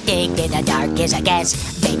 "Dig in the dark is a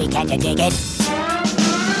gas, baby, can't you dig it?"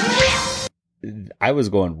 I was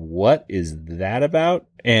going, what is that about?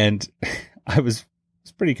 And I was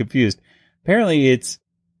pretty confused. Apparently it's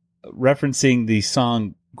referencing the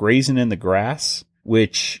song Grazing in the Grass,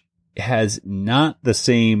 which has not the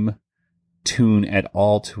same tune at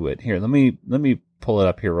all to it. Here, let me pull it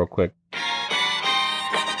up here real quick.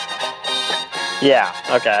 Yeah,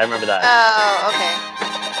 okay, I remember that. Oh, okay.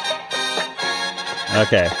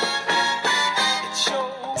 Okay.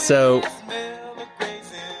 So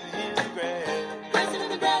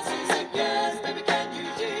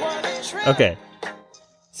okay.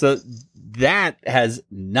 So that has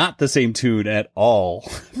not the same tune at all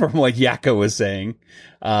from what Yakko was saying.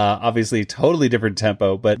 Obviously, totally different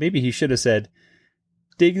tempo, but maybe he should have said,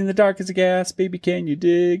 "Dig in the dark is a gas, baby, can you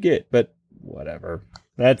dig it?" But whatever.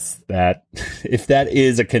 That's that. If that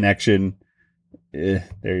is a connection, there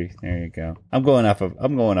you go. I'm going off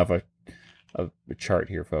a chart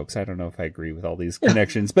here, folks. I don't know if I agree with all these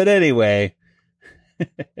connections, but anyway.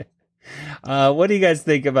 What do you guys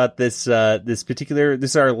think about this? This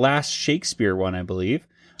is our last Shakespeare one, I believe.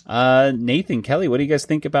 Nathan, Kelly, what do you guys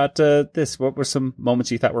think about this? What were some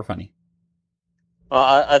moments you thought were funny? Well,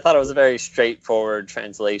 I thought it was a very straightforward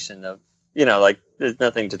translation of, there's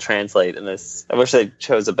nothing to translate in this. I wish they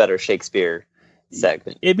chose a better Shakespeare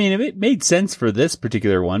segment. I mean, it made sense for this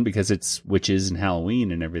particular one because it's witches and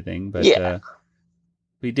Halloween and everything, but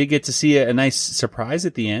we did get to see a nice surprise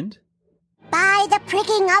at the end. By the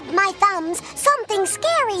pricking of my thumbs, something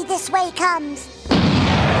scary this way comes.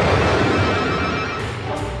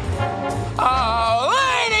 Oh,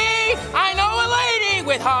 lady! I know a lady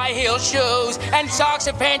with high heel shoes and socks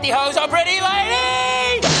and pantyhose on pretty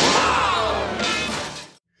lady.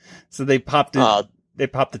 So they popped it. They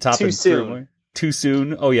popped the top too in soon. Too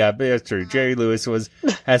soon. Oh yeah, but that's true. Jerry Lewis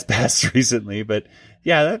has passed recently, but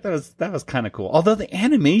yeah, that was kind of cool. Although the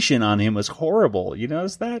animation on him was horrible. You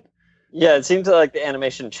notice that? Yeah, it seemed like the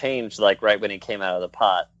animation changed like right when he came out of the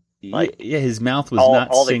pot. Like, yeah, his mouth was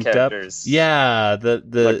not synced up. Yeah,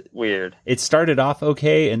 the weird. It started off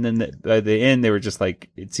okay, and then by the end, they were just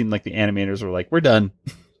like, it seemed like the animators were like, "We're done."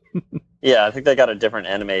 Yeah, I think they got a different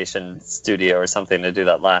animation studio or something to do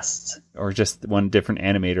that last. Or just one different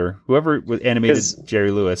animator. Whoever animated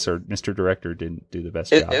Jerry Lewis or Mr. Director didn't do the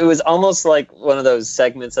best job. It was almost like one of those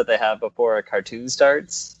segments that they have before a cartoon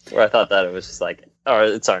starts, where I thought that it was just like, oh,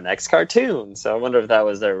 it's our next cartoon. So I wonder if that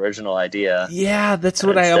was their original idea. Yeah, that's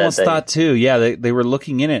what I almost thought too. Yeah, they were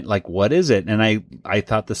looking in it like, what is it? And I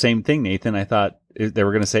thought the same thing, Nathan. I thought they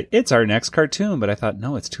were going to say, it's our next cartoon. But I thought,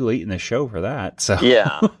 no, it's too late in the show for that. So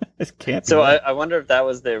yeah. It can't be. So I wonder if that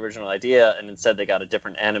was the original idea, and instead they got a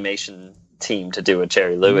different animation team to do with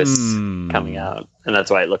Jerry Lewis coming out. And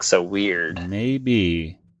that's why it looks so weird.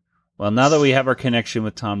 Maybe. Well, now that we have our connection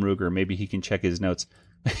with Tom Ruger, maybe he can check his notes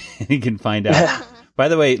and he can find out. By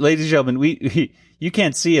the way, ladies and gentlemen, you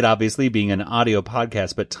can't see it, obviously, being an audio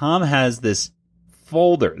podcast, but Tom has this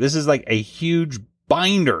folder. This is like a huge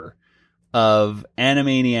binder of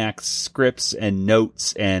Animaniacs scripts and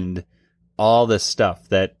notes and all this stuff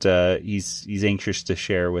that he's anxious to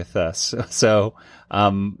share with us. So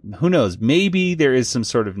who knows? Maybe there is some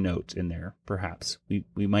sort of note in there. Perhaps we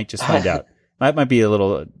might just find out. That might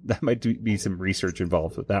be some research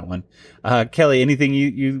involved with that one. Kelly, anything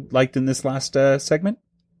you liked in this last segment?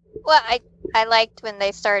 Well, I liked when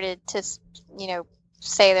they started to,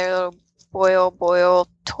 say their little boil,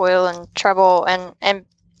 toil, and trouble, and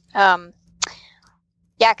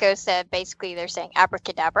Yakko said basically they're saying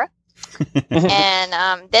abracadabra.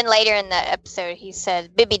 And then later in the episode, he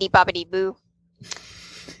said bibbidi bobbidi boo,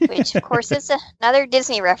 which of course is another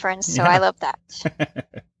Disney reference. So I love that.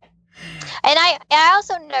 And I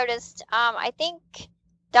also noticed, I think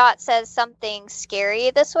Dot says something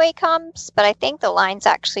scary this way comes, but I think the line's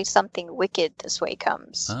actually something wicked this way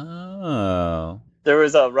comes. Oh. There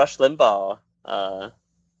was a Rush Limbaugh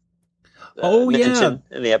mention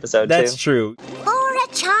in the episode, That's too. true. For a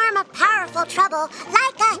charm of powerful trouble,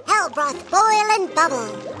 like a hell broth, boil and bubble.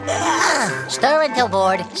 Stir until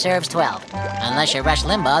bored, serves 12. Unless you're Rush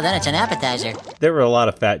Limbaugh, then it's an appetizer. There were a lot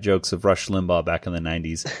of fat jokes of Rush Limbaugh back in the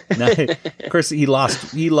 90s. Now, of course, he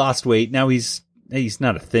lost weight. Now he's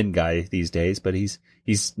not a thin guy these days, but he's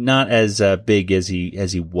not as big as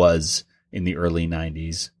he was in the early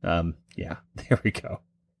 90s. Yeah, there we go.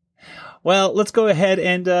 Well, let's go ahead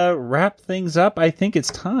and wrap things up. I think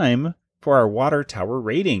it's time for our water tower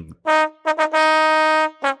rating.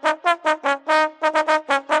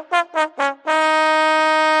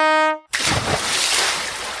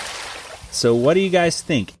 So what do you guys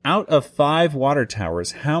think? Out of 5 water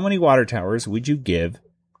towers, how many water towers would you give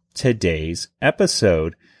today's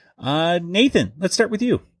episode? Nathan, let's start with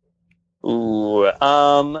you. Ooh,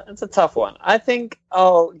 it's a tough one. I think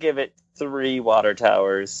I'll give it 3 water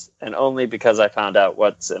towers, and only because I found out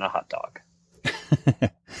what's in a hot dog.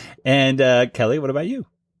 And Kelly, what about you?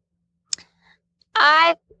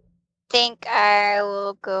 I think I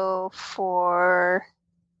will go for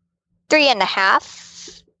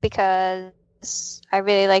 3.5 because I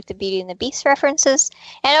really like the Beauty and the Beast references,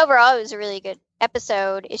 and overall it was a really good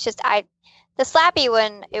episode. It's just the Slappy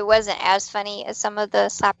one, it wasn't as funny as some of the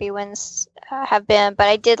Slappy ones have been, but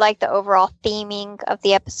I did like the overall theming of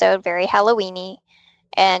the episode, very Halloween-y,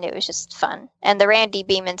 and it was just fun. And the Randy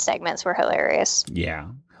Beeman segments were hilarious. Yeah.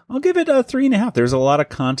 I'll give it a 3.5. There's a lot of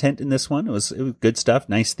content in this one. It was good stuff.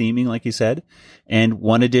 Nice theming, like you said. And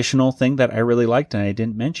one additional thing that I really liked and I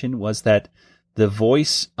didn't mention was that the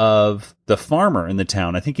voice of the farmer in the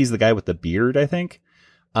town, I think he's the guy with the beard, I think,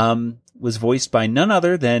 was voiced by none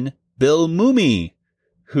other than Bill Mumy,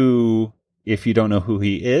 who, if you don't know who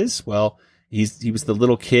he is, well, he was the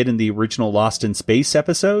little kid in the original Lost in Space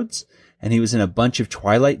episodes, and he was in a bunch of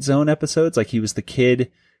Twilight Zone episodes. Like he was the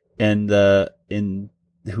kid who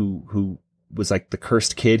was like the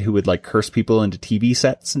cursed kid who would like curse people into TV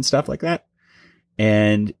sets and stuff like that.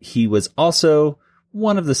 And he was also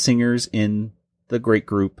one of the singers in the great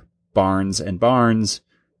group Barnes and Barnes,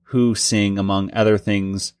 who sing, among other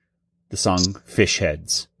things, the song Fish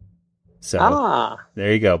Heads. So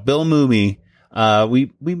there you go. Bill Mumy. Our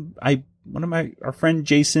friend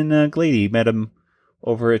Jason Glady met him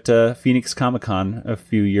over at Phoenix Comic-Con a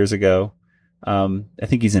few years ago. I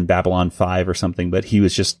think he's in Babylon 5 or something, but he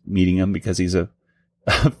was just meeting him because he's a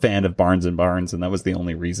a fan of Barnes and Barnes, and that was the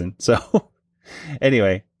only reason. So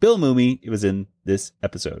anyway, Bill Mumy was in this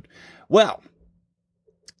episode. Well,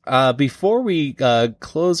 before we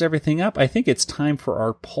close everything up, I think it's time for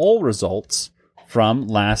our poll results from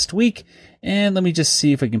last week. And let me just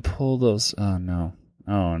see if I can pull those. Oh, no.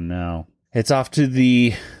 It's off to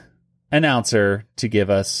the announcer to give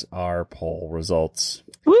us our poll results.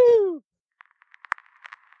 Woo!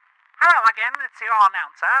 Hello again, it's your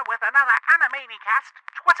announcer with another Animaniacast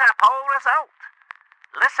Twitter poll result.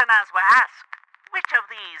 Listeners were asked, which of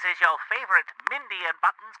these is your favorite Mindy and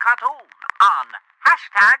Buttons cartoon on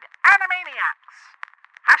hashtag Animaniacs?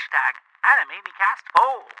 Hashtag Animaniacast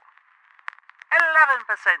poll. 11%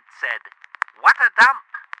 said, what a dump.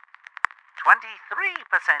 23%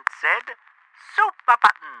 said, Super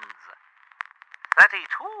Buttons. 32%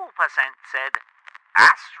 said,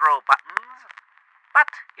 Astro Buttons. But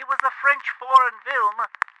it was the French foreign film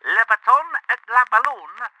Le Bâton et la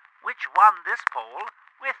Ballon which won this poll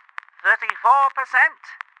with 34%.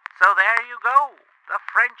 So there you go. The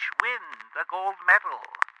French win the gold medal.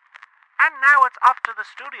 And now it's off to the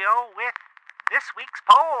studio with this week's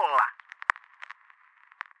poll.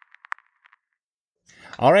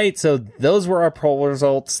 All right, so those were our poll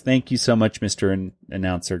results. Thank you so much, Mr.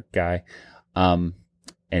 Announcer guy.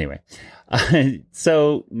 Anyway,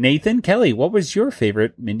 so Nathan, Kelly, what was your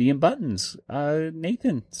favorite Mindy and Buttons?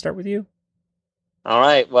 Nathan, start with you. All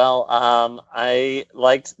right, well, I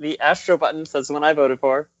liked the Astro Buttons. That's the one I voted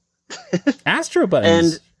for. Astro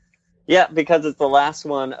Buttons? And yeah, because it's the last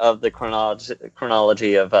one of the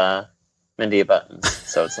chronology of Mindy and Buttons.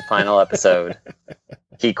 So it's the final episode.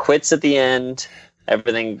 He quits at the end.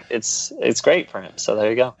 Everything, it's great for him. So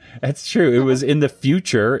there you go. That's true. It was in the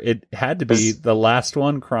future. It had to be the last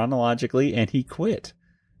one chronologically, and he quit.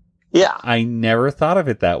 Yeah. I never thought of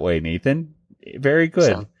it that way, Nathan. Very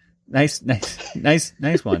good. So. Nice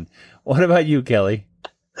one. What about you, Kelly?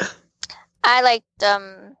 I liked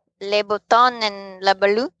Le Bouton and La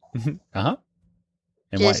Balloon. Uh-huh.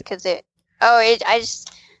 And just because I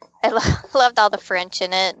loved all the French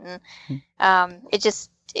in it, and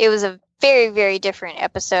it was a very, very different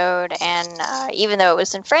episode, and even though it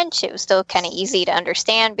was in French, it was still kind of easy to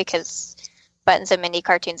understand because Buttons and Mindy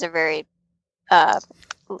cartoons are very have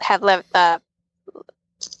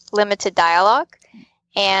limited dialogue,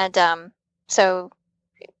 and so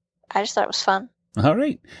I just thought it was fun. All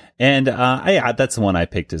right, and that's the one I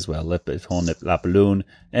picked as well, Le Bâton et la Ballon,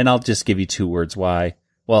 and I'll just give you 2 words why.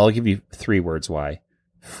 Well, I'll give you 3 words why.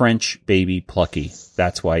 French baby plucky.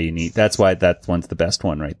 That's why that one's the best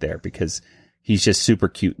one right there, because he's just super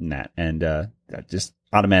cute in that, and that just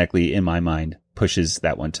automatically in my mind pushes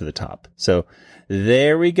that one to the top. So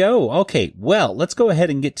there we go. Okay, well, let's go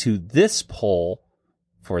ahead and get to this poll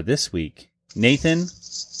for this week. Nathan,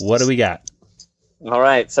 what do we got? All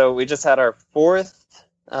right, so we just had our 4th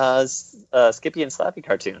Skippy and Slappy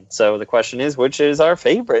cartoon. So the question is, which is our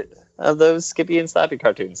favorite of those Skippy and Slappy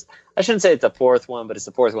cartoons? I shouldn't say it's the 4th one, but it's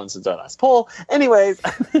the 4th one since our last poll. Anyways,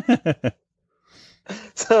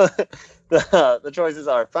 so the choices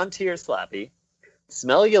are Frontier Slappy,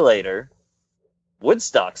 Smell You Later,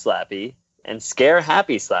 Woodstock Slappy, and Scare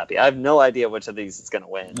Happy Slappy. I have no idea which of these is going to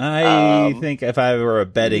win. I think if I were a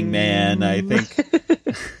betting man, I think...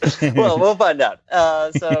 Well, we'll find out.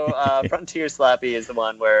 So Frontier Slappy is the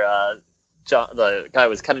one where the guy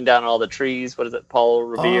was cutting down all the trees. What is it, Paul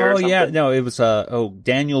Revere? Oh, yeah. No, it was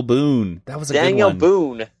Daniel Boone. That was a Daniel good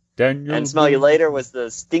one. Boone. Daniel and Smell You Boone. Later was the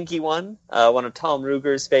stinky one, one of Tom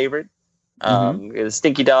Ruger's favorite. It was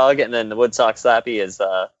Stinky Dog, and then the Woodstock Slappy is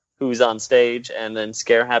Who's on Stage, and then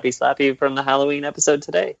Scare Happy Slappy from the Halloween episode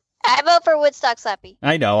today. I vote for Woodstock Slappy.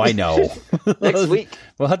 I know. Next week.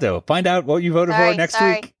 We'll have to find out what you voted for next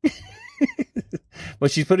week. Well,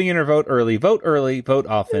 she's putting in her vote early. Vote early, vote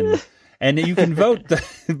often. And you can vote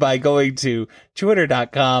by going to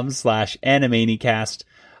twitter.com/Animaniacast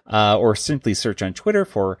or simply search on Twitter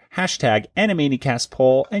for #Animaniacast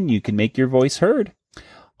poll, and you can make your voice heard.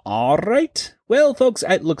 All right. Well, folks,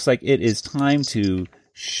 it looks like it is time to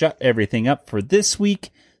shut everything up for this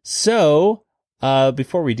week. So,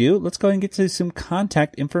 before we do, let's go ahead and get to some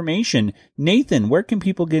contact information. Nathan, where can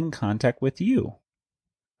people get in contact with you?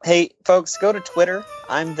 Hey, folks, go to Twitter.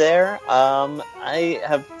 I'm there. I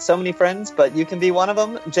have so many friends, but you can be one of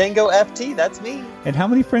them. Django FT, that's me. And how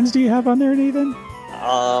many friends do you have on there, Nathan?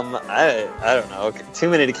 I don't know. Too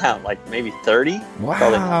many to count. Like maybe 30? Wow.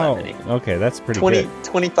 Probably not that many. Okay, that's pretty 20, good.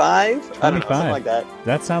 25? I don't know, something like that.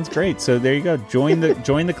 That sounds great. So there you go. Join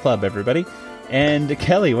the club, everybody. And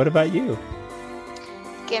Kelly, what about you?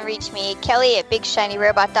 can reach me, Kelly, at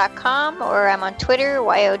BigShinyRobot.com, or I'm on Twitter,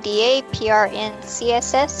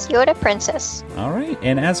 YODAPRNCSS, Yoda Princess. All right.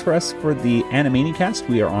 And as for us for the Animaniacast,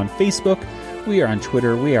 we are on Facebook, we are on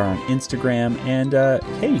Twitter, we are on Instagram, and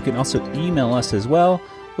hey, you can also email us as well,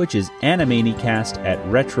 which is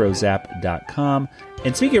animaniacast@retrozap.com.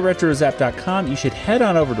 And speaking of retrozap.com, you should head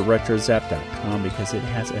on over to retrozap.com because it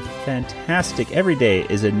has a fantastic, every day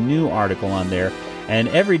is a new article on there. And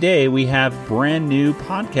every day we have brand new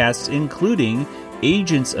podcasts, including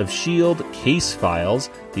Agents of S.H.I.E.L.D., Case Files,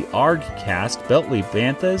 the ARG Cast, Beltley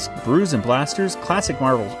Banthas, Brews and Blasters, Classic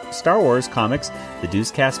Marvel Star Wars Comics, the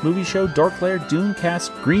Deuce Cast Movie Show, Dork Lair,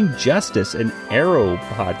 Dooncast, Green Justice, an Arrow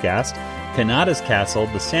podcast, Kanata's Castle,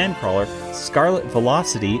 The Sandcrawler, Scarlet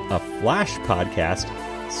Velocity, a Flash podcast,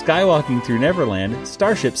 Skywalking Through Neverland,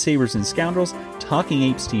 Starship Sabers and Scoundrels, Talking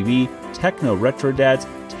Apes TV, Techno Retro Dads,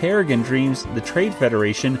 Terrigan Dreams, the Trade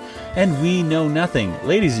Federation, and We Know Nothing.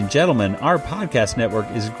 Ladies and gentlemen, our podcast network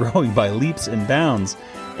is growing by leaps and bounds.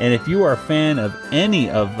 And if you are a fan of any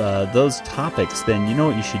of those topics, then you know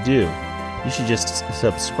what you should do. You should just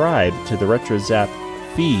subscribe to the RetroZap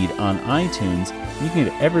feed on iTunes. You can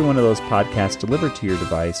get every one of those podcasts delivered to your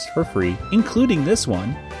device for free, including this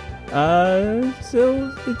one.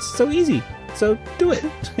 So it's so easy. So do it.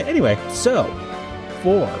 Anyway, so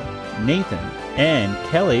for Nathan and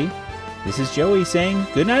Kelly, this is Joey saying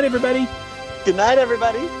good night, everybody. Good night,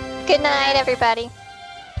 everybody. Good night, everybody.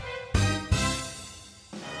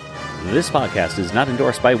 This podcast is not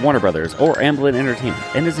endorsed by Warner Brothers or Amblin Entertainment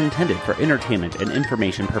and is intended for entertainment and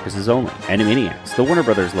information purposes only. Animaniacs, the Warner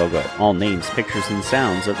Brothers logo, all names, pictures, and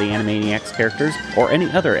sounds of the Animaniacs characters or any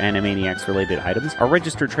other Animaniacs-related items are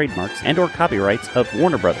registered trademarks and or copyrights of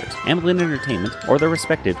Warner Brothers, Amblin Entertainment, or their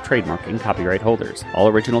respective trademark and copyright holders. All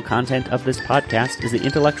original content of this podcast is the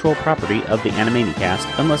intellectual property of the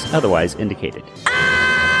Animaniacast unless otherwise indicated.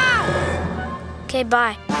 Okay,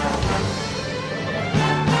 bye.